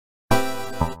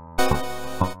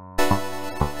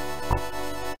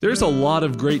There's a lot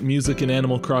of great music in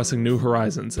Animal Crossing New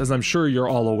Horizons, as I'm sure you're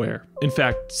all aware. In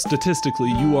fact, statistically,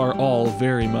 you are all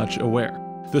very much aware.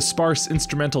 The sparse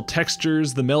instrumental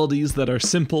textures, the melodies that are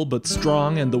simple but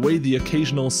strong, and the way the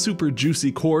occasional super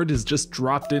juicy chord is just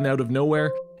dropped in out of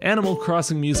nowhere, Animal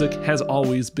Crossing music has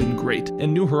always been great,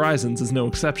 and New Horizons is no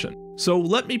exception. So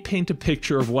let me paint a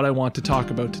picture of what I want to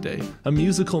talk about today, a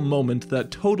musical moment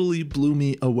that totally blew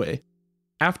me away.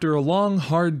 After a long,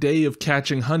 hard day of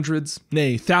catching hundreds,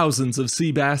 nay, thousands of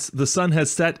sea bass, the sun has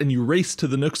set and you race to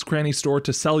the Nook's Cranny store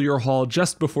to sell your haul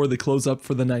just before they close up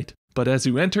for the night. But as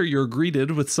you enter, you're greeted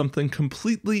with something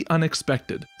completely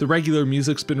unexpected. The regular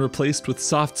music's been replaced with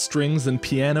soft strings and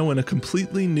piano in a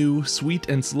completely new, sweet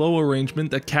and slow arrangement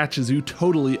that catches you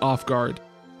totally off guard.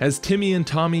 As Timmy and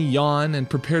Tommy yawn and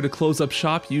prepare to close up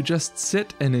shop, you just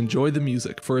sit and enjoy the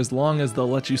music for as long as they'll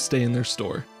let you stay in their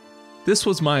store. This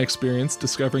was my experience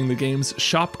discovering the game's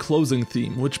shop closing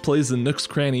theme, which plays in Nook's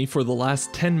Cranny for the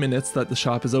last 10 minutes that the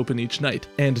shop is open each night.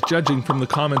 And judging from the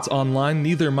comments online,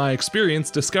 neither my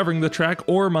experience discovering the track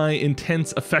or my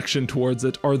intense affection towards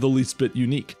it are the least bit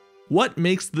unique. What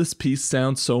makes this piece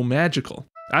sound so magical?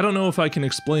 I don't know if I can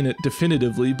explain it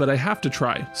definitively, but I have to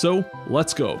try, so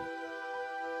let's go.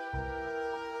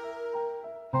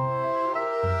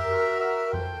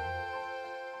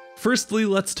 Firstly,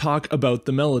 let's talk about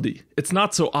the melody. It's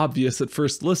not so obvious at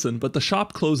first listen, but the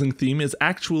shop closing theme is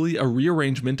actually a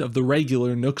rearrangement of the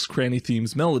regular Nook's Cranny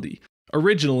theme's melody.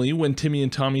 Originally, when Timmy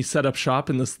and Tommy set up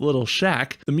shop in this little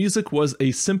shack, the music was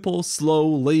a simple, slow,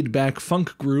 laid-back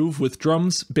funk groove with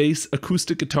drums, bass,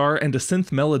 acoustic guitar, and a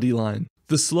synth melody line.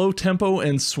 The slow tempo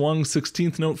and swung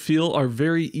 16th note feel are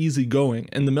very easygoing,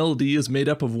 and the melody is made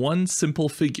up of one simple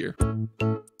figure.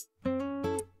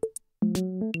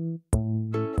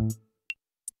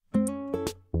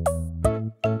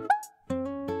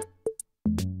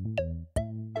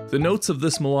 The notes of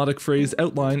this melodic phrase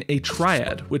outline a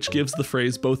triad, which gives the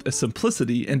phrase both a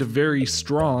simplicity and a very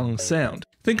strong sound.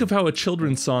 Think of how a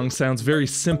children's song sounds very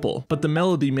simple, but the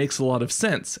melody makes a lot of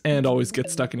sense, and always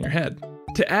gets stuck in your head.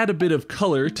 To add a bit of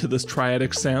color to this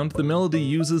triadic sound, the melody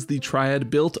uses the triad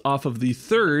built off of the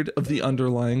third of the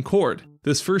underlying chord.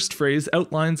 This first phrase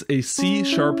outlines a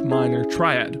C-sharp minor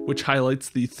triad, which highlights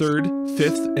the third,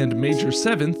 fifth, and major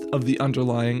seventh of the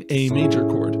underlying A major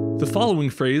chord. The following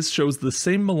phrase shows the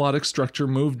same melodic structure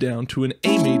moved down to an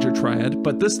A major triad,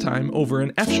 but this time over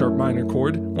an F-sharp minor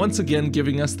chord, once again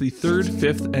giving us the third,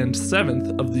 fifth, and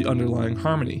seventh of the underlying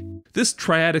harmony. This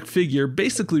triadic figure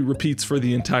basically repeats for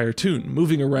the entire tune,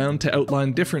 moving around to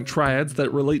outline different triads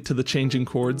that relate to the changing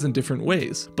chords in different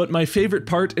ways. But my favorite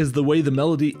part is the way the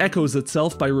melody echoes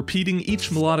itself by repeating each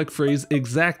melodic phrase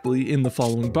exactly in the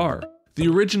following bar. The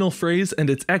original phrase and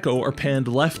its echo are panned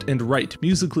left and right,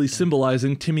 musically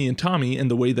symbolizing Timmy and Tommy in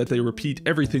the way that they repeat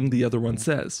everything the other one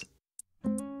says.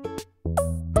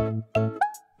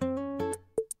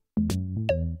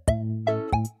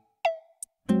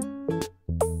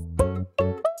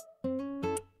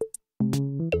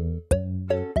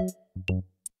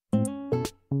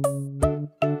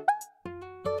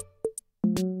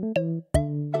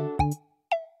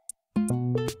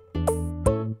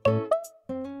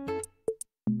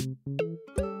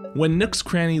 When Nook's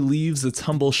Cranny leaves its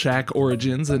humble shack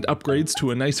origins and upgrades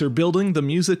to a nicer building, the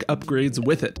music upgrades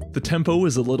with it. The tempo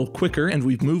is a little quicker and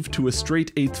we've moved to a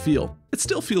straight 8th feel. It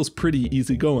still feels pretty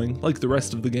easygoing, like the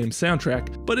rest of the game's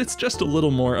soundtrack, but it's just a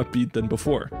little more upbeat than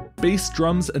before. Bass,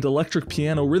 drums, and electric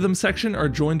piano rhythm section are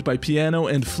joined by piano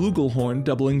and flugelhorn,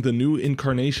 doubling the new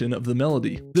incarnation of the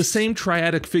melody. The same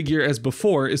triadic figure as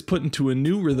before is put into a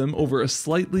new rhythm over a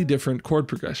slightly different chord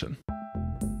progression.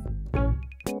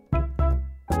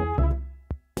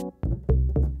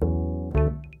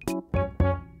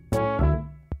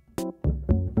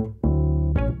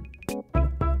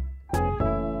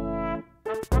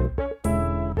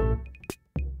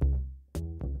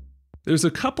 There's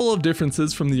a couple of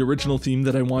differences from the original theme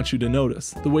that I want you to notice.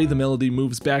 The way the melody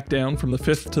moves back down from the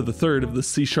 5th to the 3rd of the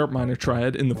C-sharp minor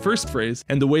triad in the first phrase,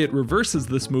 and the way it reverses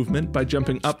this movement by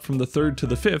jumping up from the 3rd to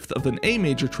the 5th of an A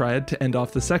major triad to end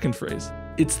off the second phrase.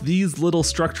 It's these little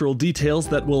structural details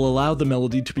that will allow the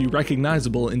melody to be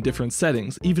recognizable in different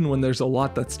settings, even when there's a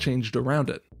lot that's changed around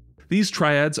it. These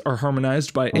triads are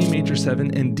harmonized by A major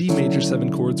 7 and D major 7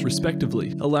 chords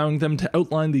respectively, allowing them to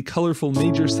outline the colorful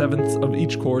major 7ths of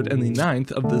each chord and the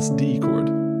 9th of this D chord.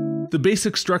 The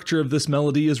basic structure of this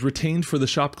melody is retained for the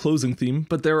shop closing theme,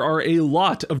 but there are a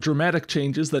lot of dramatic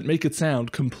changes that make it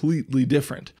sound completely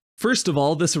different. First of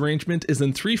all, this arrangement is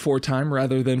in 3/4 time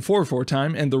rather than 4/4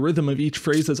 time, and the rhythm of each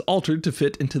phrase is altered to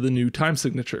fit into the new time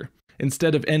signature.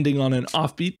 Instead of ending on an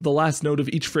offbeat, the last note of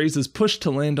each phrase is pushed to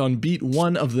land on beat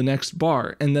 1 of the next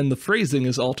bar, and then the phrasing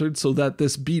is altered so that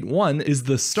this beat 1 is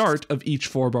the start of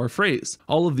each 4-bar phrase.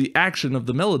 All of the action of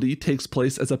the melody takes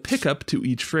place as a pickup to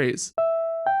each phrase.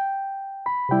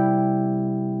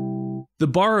 The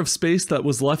bar of space that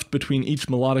was left between each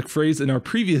melodic phrase in our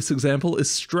previous example is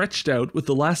stretched out, with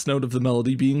the last note of the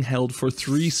melody being held for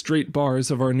 3 straight bars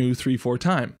of our new 3/4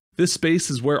 time. This space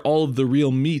is where all of the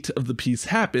real meat of the piece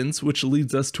happens, which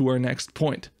leads us to our next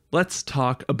point. Let's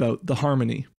talk about the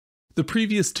harmony. The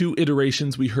previous 2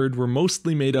 iterations we heard were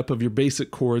mostly made up of your basic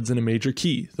chords in a major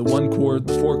key, the 1 chord,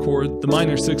 the 4 chord, the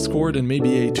minor 6 chord, and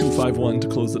maybe a 2-5-1 to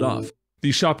close it off.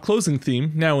 The shop closing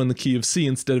theme, now in the key of C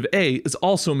instead of A, is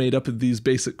also made up of these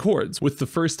basic chords, with the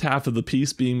first half of the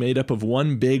piece being made up of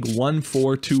one big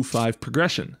 1-4-2-5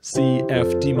 progression, C,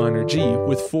 F, D minor, G,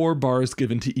 with 4 bars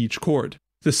given to each chord.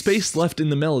 The space left in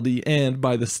the melody and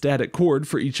by the static chord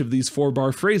for each of these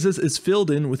 4-bar phrases is filled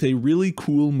in with a really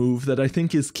cool move that I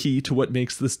think is key to what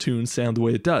makes this tune sound the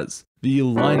way it does, the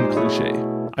line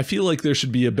cliché. I feel like there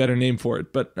should be a better name for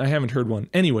it, but I haven't heard one.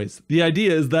 Anyways, the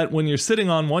idea is that when you're sitting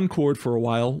on one chord for a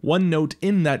while, one note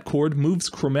in that chord moves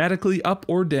chromatically up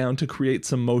or down to create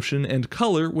some motion and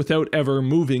color without ever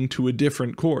moving to a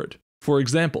different chord. For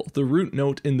example, the root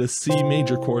note in the C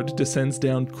major chord descends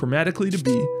down chromatically to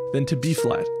B, then to B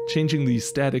flat, changing the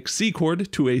static C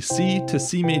chord to a C to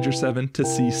C major 7 to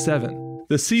C7.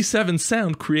 The C7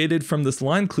 sound created from this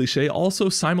line cliché also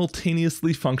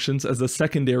simultaneously functions as a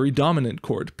secondary dominant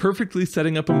chord, perfectly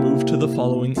setting up a move to the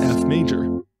following F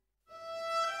major.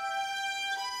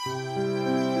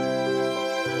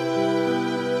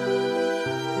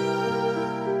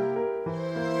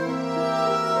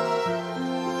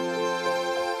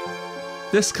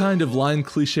 This kind of line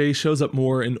cliché shows up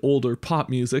more in older pop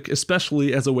music,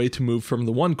 especially as a way to move from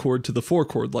the 1 chord to the 4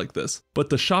 chord like this. But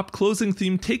the shop closing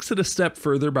theme takes it a step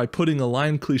further by putting a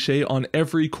line cliché on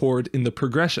every chord in the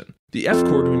progression. The F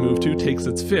chord we move to takes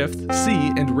its 5th, C,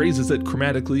 and raises it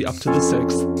chromatically up to the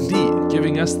 6th, D,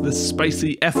 giving us this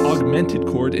spicy F augmented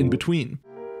chord in between.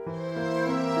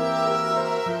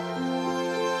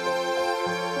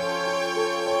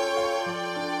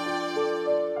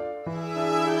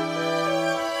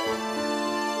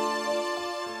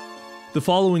 The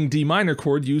following D minor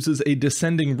chord uses a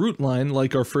descending root line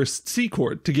like our first C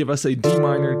chord to give us a D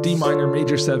minor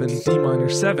major 7, D minor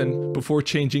 7, before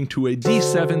changing to a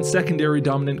D7 secondary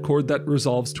dominant chord that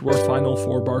resolves to our final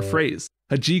 4-bar phrase.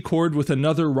 A G chord with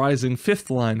another rising 5th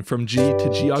line from G to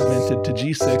G augmented to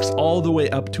G6 all the way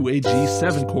up to a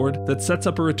G7 chord that sets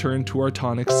up a return to our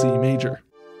tonic C major.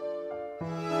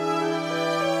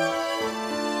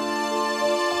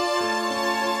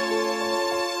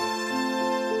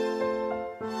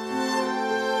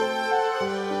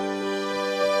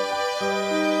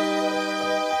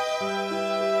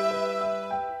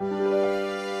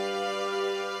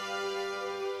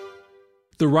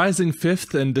 The rising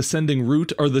 5th and descending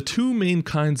root are the 2 main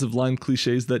kinds of line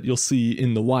clichés that you'll see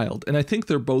in the wild, and I think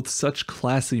they're both such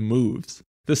classy moves.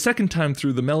 The second time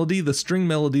through the melody, the string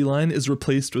melody line is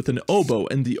replaced with an oboe,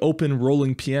 and the open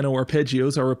rolling piano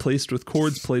arpeggios are replaced with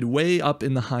chords played way up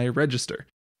in the high register.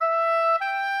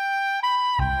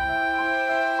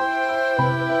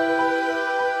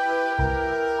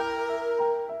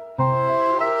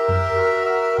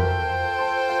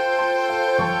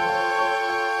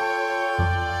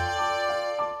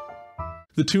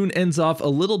 The tune ends off a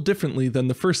little differently than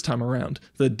the first time around.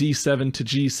 The D7 to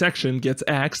G section gets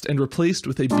axed and replaced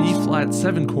with a B flat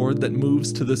 7 chord that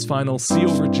moves to this final C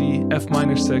over G, F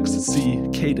minor 6, C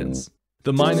cadence.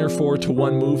 The minor 4 to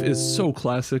 1 move is so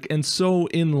classic and so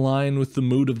in line with the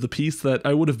mood of the piece that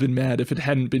I would have been mad if it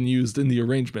hadn't been used in the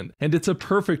arrangement, and it's a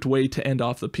perfect way to end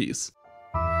off the piece.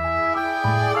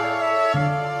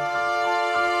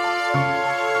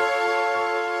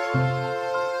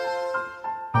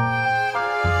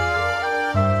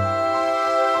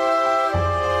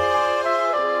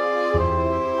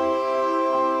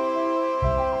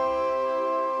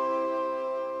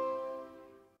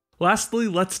 Lastly,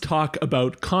 let's talk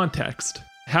about context.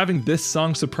 Having this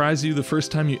song surprise you the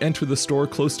first time you enter the store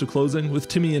close to closing, with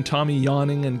Timmy and Tommy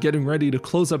yawning and getting ready to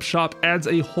close up shop, adds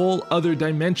a whole other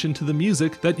dimension to the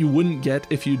music that you wouldn't get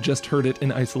if you just heard it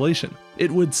in isolation. It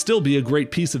would still be a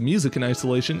great piece of music in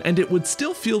isolation, and it would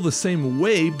still feel the same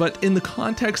way, but in the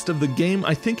context of the game,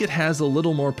 I think it has a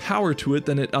little more power to it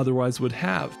than it otherwise would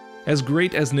have. As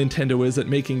great as Nintendo is at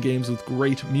making games with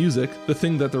great music, the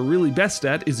thing that they're really best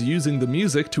at is using the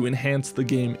music to enhance the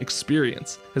game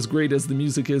experience. As great as the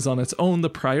music is on its own, the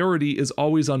priority is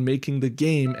always on making the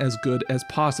game as good as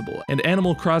possible. And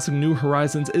Animal Crossing New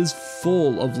Horizons is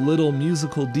full of little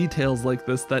musical details like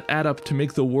this that add up to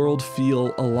make the world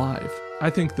feel alive. I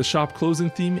think the shop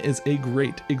closing theme is a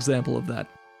great example of that.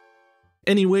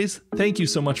 Anyways, thank you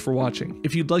so much for watching.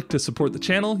 If you'd like to support the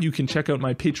channel, you can check out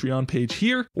my Patreon page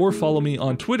here, or follow me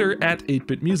on Twitter at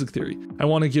 8bit Music Theory. I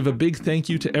want to give a big thank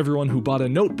you to everyone who bought a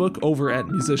notebook over at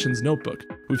Musician's Notebook.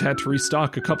 We've had to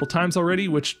restock a couple times already,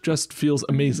 which just feels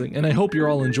amazing, and I hope you're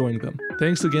all enjoying them.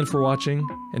 Thanks again for watching,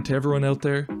 and to everyone out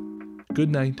there, good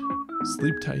night,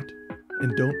 sleep tight,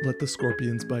 and don't let the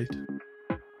scorpions bite.